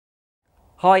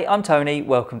Hi, I'm Tony.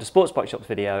 Welcome to Sports Bike Shop's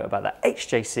video about the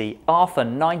HJC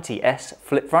RPHA-90S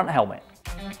flip front helmet.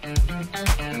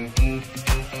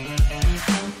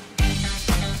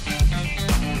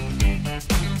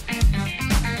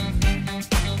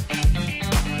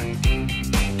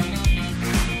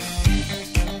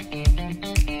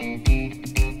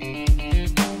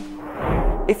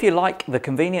 If you like the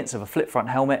convenience of a flip front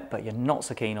helmet, but you're not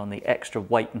so keen on the extra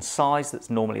weight and size that's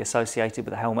normally associated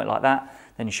with a helmet like that,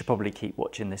 then you should probably keep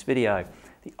watching this video.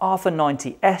 The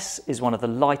RPHA-90S is one of the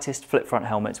lightest flip front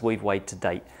helmets we've weighed to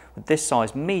date, with this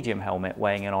size medium helmet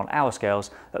weighing in on our scales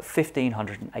at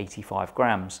 1,585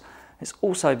 grams. It's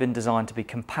also been designed to be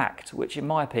compact, which in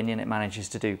my opinion it manages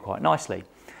to do quite nicely.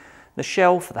 The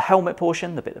shell for the helmet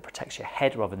portion, the bit that protects your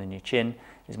head rather than your chin,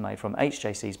 is made from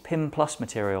HJC's PIM Plus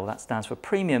material. That stands for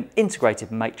Premium Integrated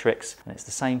Matrix, and it's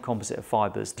the same composite of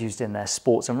fibres used in their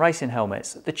sports and racing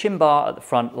helmets. The chin bar at the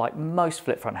front, like most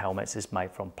flip front helmets, is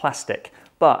made from plastic,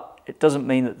 but it doesn't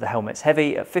mean that the helmet's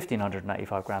heavy. At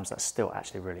 1,585 grams, that's still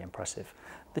actually really impressive.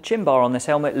 The chin bar on this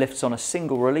helmet lifts on a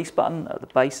single release button at the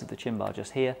base of the chin bar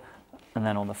just here, and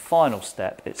then on the final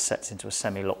step it sets into a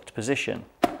semi-locked position.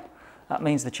 That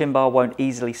means the chin bar won't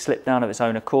easily slip down of its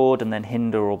own accord and then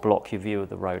hinder or block your view of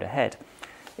the road ahead.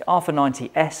 The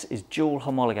RPHA-90S is dual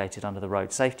homologated under the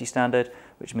road safety standard,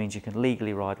 which means you can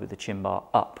legally ride with the chin bar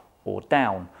up or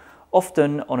down.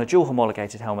 Often on a dual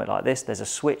homologated helmet like this, there's a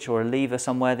switch or a lever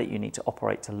somewhere that you need to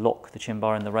operate to lock the chin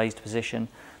bar in the raised position,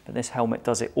 but this helmet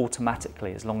does it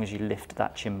automatically as long as you lift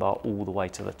that chin bar all the way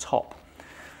to the top.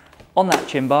 On that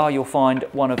chin bar, you'll find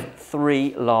one of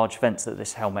 3 large vents that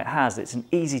this helmet has. It's an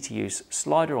easy to use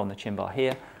slider on the chin bar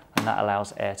here, and that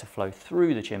allows air to flow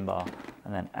through the chin bar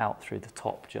and then out through the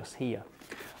top just here.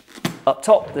 Up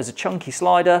top, there's a chunky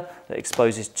slider that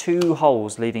exposes 2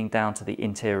 holes leading down to the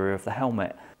interior of the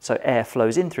helmet. So air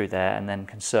flows in through there and then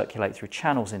can circulate through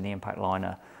channels in the impact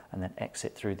liner and then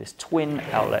exit through this twin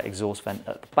outlet exhaust vent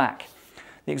at the back.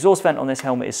 The exhaust vent on this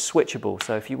helmet is switchable,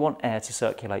 so if you want air to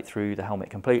circulate through the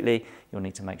helmet completely, you'll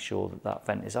need to make sure that that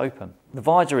vent is open. The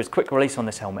visor is quick release on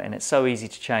this helmet and it's so easy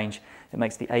to change, it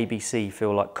makes the ABC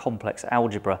feel like complex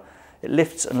algebra. It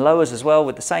lifts and lowers as well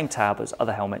with the same tab as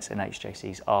other helmets in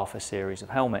HJC's RPHA series of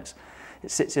helmets.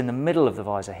 It sits in the middle of the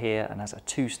visor here and has a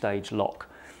 2-stage lock.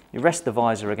 You rest the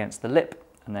visor against the lip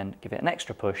and then give it an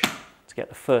extra push to get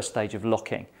the first stage of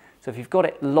locking. So if you've got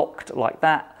it locked like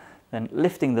that, then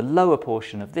lifting the lower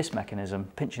portion of this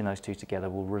mechanism, pinching those 2 together,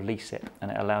 will release it,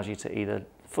 and it allows you to either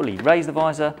fully raise the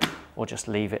visor or just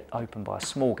leave it open by a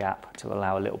small gap to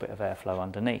allow a little bit of airflow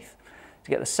underneath. To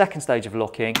get the second stage of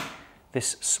locking,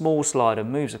 this small slider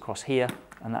moves across here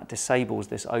and that disables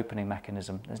this opening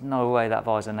mechanism. There's no way that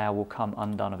visor now will come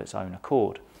undone of its own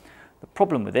accord. The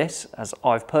problem with this, as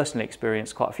I've personally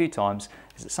experienced quite a few times,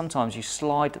 is that sometimes you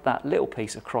slide that little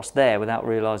piece across there without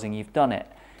realising you've done it.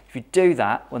 If you do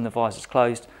that when the visor's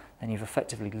closed, then you've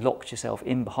effectively locked yourself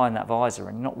in behind that visor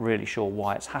and you're not really sure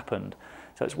why it's happened.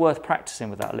 So it's worth practicing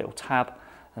with that little tab,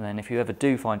 and then if you ever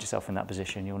do find yourself in that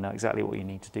position, you'll know exactly what you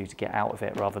need to do to get out of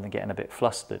it rather than getting a bit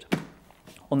flustered.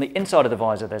 On the inside of the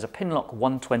visor, there's a Pinlock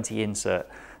 120 insert.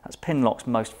 That's Pinlock's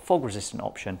most fog-resistant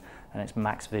option, and it's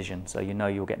max vision, so you know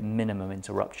you'll get minimum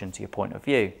interruption to your point of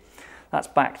view. That's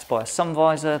backed by a sun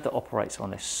visor that operates on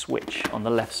this switch on the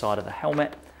left side of the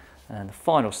helmet. And then the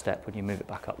final step, when you move it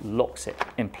back up, locks it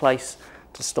in place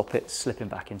to stop it slipping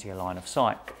back into your line of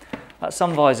sight. That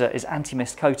sun visor is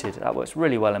anti-mist coated. That works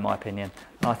really well in my opinion,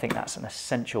 and I think that's an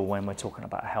essential when we're talking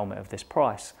about a helmet of this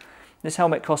price. This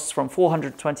helmet costs from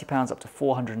 £420 up to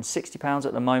 £460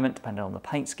 at the moment, depending on the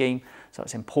paint scheme, so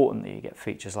it's important that you get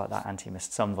features like that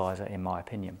anti-mist sun visor in my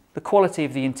opinion. The quality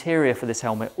of the interior for this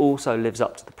helmet also lives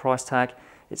up to the price tag.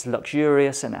 It's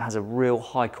luxurious and it has a real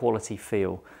high quality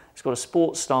feel. It's got a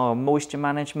sports style moisture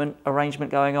management arrangement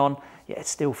going on, yet it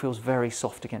still feels very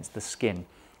soft against the skin.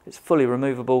 It's fully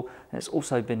removable and it's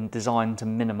also been designed to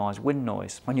minimise wind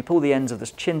noise. When you pull the ends of the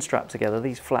chin strap together,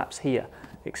 these flaps here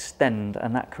extend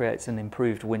and that creates an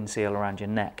improved wind seal around your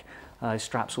neck. Those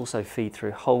straps also feed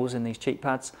through holes in these cheek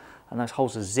pads, and those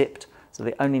holes are zipped, so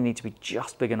they only need to be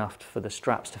just big enough for the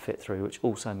straps to fit through, which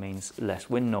also means less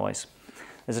wind noise.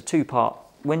 There's a 2-part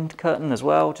wind curtain as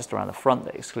well, just around the front,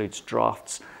 that excludes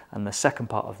drafts, and the second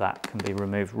part of that can be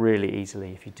removed really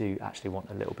easily if you do actually want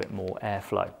a little bit more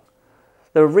airflow.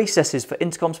 There are recesses for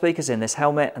intercom speakers in this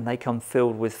helmet, and they come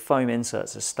filled with foam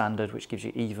inserts as standard, which gives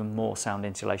you even more sound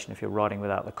insulation if you're riding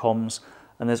without the comms.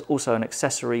 And there's also an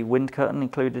accessory wind curtain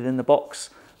included in the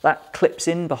box. That clips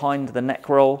in behind the neck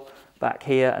roll back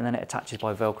here, and then it attaches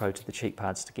by Velcro to the cheek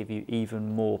pads to give you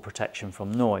even more protection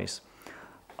from noise.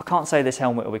 I can't say this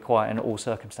helmet will be quiet in all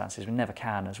circumstances, we never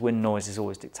can, as wind noise is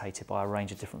always dictated by a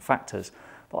range of different factors.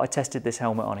 But I tested this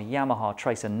helmet on a Yamaha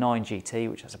Tracer 9 GT,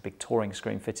 which has a big touring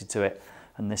screen fitted to it,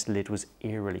 and this lid was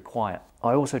eerily quiet.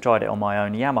 I also tried it on my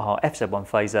own Yamaha FZ1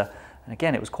 Phaser, and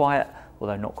again it was quiet,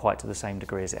 although not quite to the same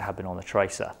degree as it had been on the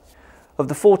Tracer. Of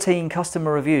the 14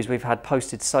 customer reviews we've had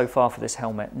posted so far for this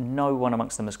helmet, no one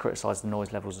amongst them has criticised the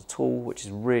noise levels at all, which is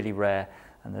really rare,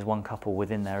 and there's one couple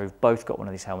within there who've both got one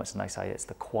of these helmets and they say it's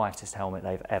the quietest helmet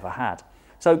they've ever had.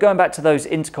 So going back to those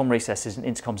intercom recesses and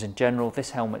intercoms in general,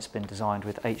 this helmet's been designed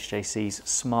with HJC's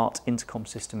smart intercom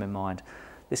system in mind.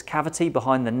 This cavity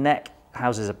behind the neck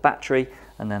houses a battery,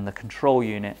 and then the control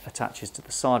unit attaches to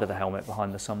the side of the helmet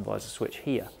behind the sun visor switch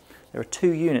here. There are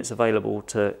 2 units available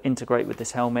to integrate with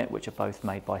this helmet, which are both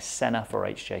made by Senna for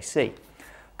HJC.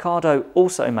 Cardo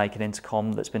also make an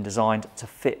intercom that's been designed to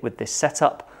fit with this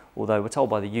setup, although we're told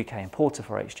by the UK importer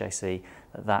for HJC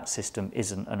that that system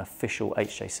isn't an official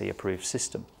HJC approved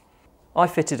system. I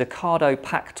fitted a Cardo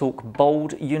PackTalk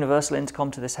Bold universal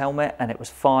intercom to this helmet and it was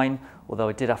fine, although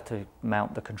I did have to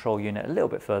mount the control unit a little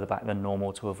bit further back than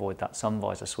normal to avoid that sun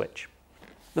visor switch.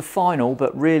 The final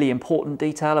but really important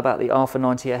detail about the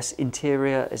RPHA-90S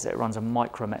interior is that it runs a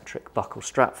micrometric buckle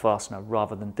strap fastener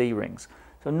rather than D-rings.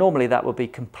 So normally that would be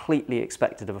completely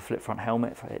expected of a flip front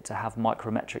helmet for it to have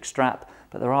micrometric strap,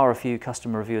 but there are a few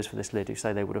customer reviewers for this lid who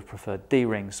say they would have preferred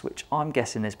D-rings, which I'm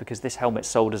guessing is because this helmet's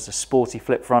sold as a sporty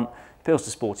flip front, appeals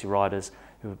to sporty riders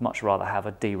who would much rather have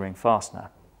a D-ring fastener.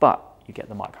 But you get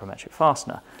the micrometric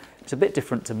fastener. It's a bit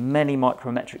different to many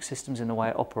micrometric systems in the way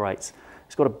it operates.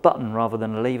 It's got a button rather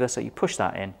than a lever, so you push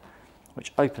that in,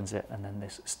 which opens it, and then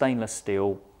this stainless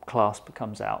steel clasp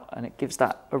comes out, and it gives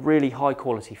that a really high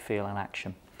quality feel and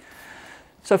action.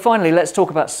 So finally, let's talk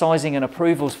about sizing and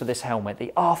approvals for this helmet.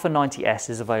 The RPHA-90S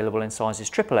is available in sizes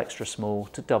triple extra small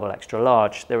to double extra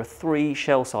large. There are 3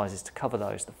 shell sizes to cover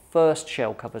those. The first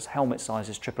shell covers helmet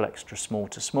sizes triple extra small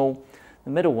to small. The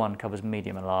middle one covers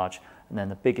medium and large, and then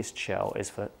the biggest shell is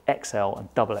for XL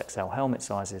and double XL helmet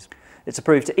sizes. It's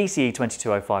approved to ECE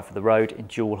 2205 for the road in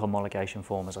dual homologation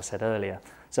form, as I said earlier.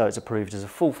 So it's approved as a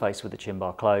full face with the chin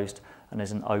bar closed and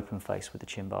as an open face with the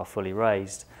chin bar fully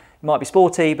raised. It might be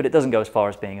sporty, but it doesn't go as far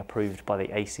as being approved by the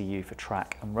ACU for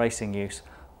track and racing use.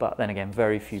 But then again,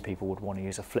 very few people would want to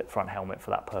use a flip front helmet for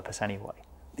that purpose anyway.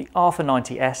 The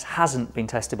RPHA-90S hasn't been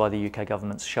tested by the UK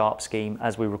government's SHARP scheme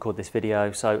as we record this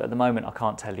video, so at the moment I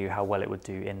can't tell you how well it would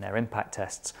do in their impact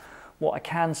tests. What I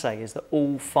can say is that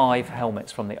all 5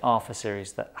 helmets from the RPHA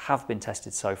series that have been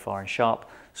tested so far in SHARP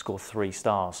score 3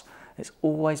 stars. It's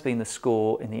always been the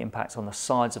score in the impact on the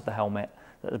sides of the helmet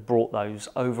that has brought those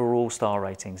overall star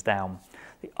ratings down.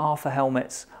 The RPHA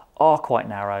helmets are quite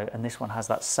narrow, and this one has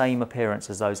that same appearance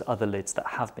as those other lids that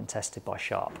have been tested by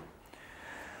SHARP.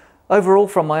 Overall,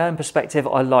 from my own perspective,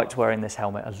 I liked wearing this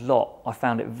helmet a lot. I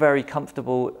found it very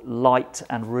comfortable, light,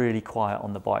 and really quiet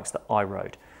on the bikes that I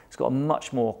rode. It's got a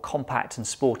much more compact and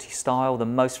sporty style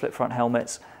than most flip front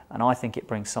helmets, and I think it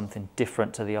brings something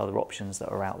different to the other options that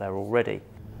are out there already.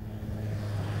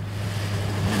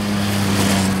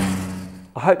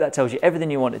 I hope that tells you everything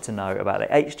you wanted to know about the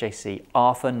HJC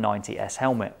RPHA-90S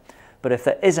helmet. But if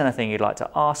there is anything you'd like to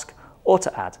ask or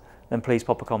to add, then please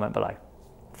pop a comment below.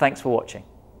 Thanks for watching.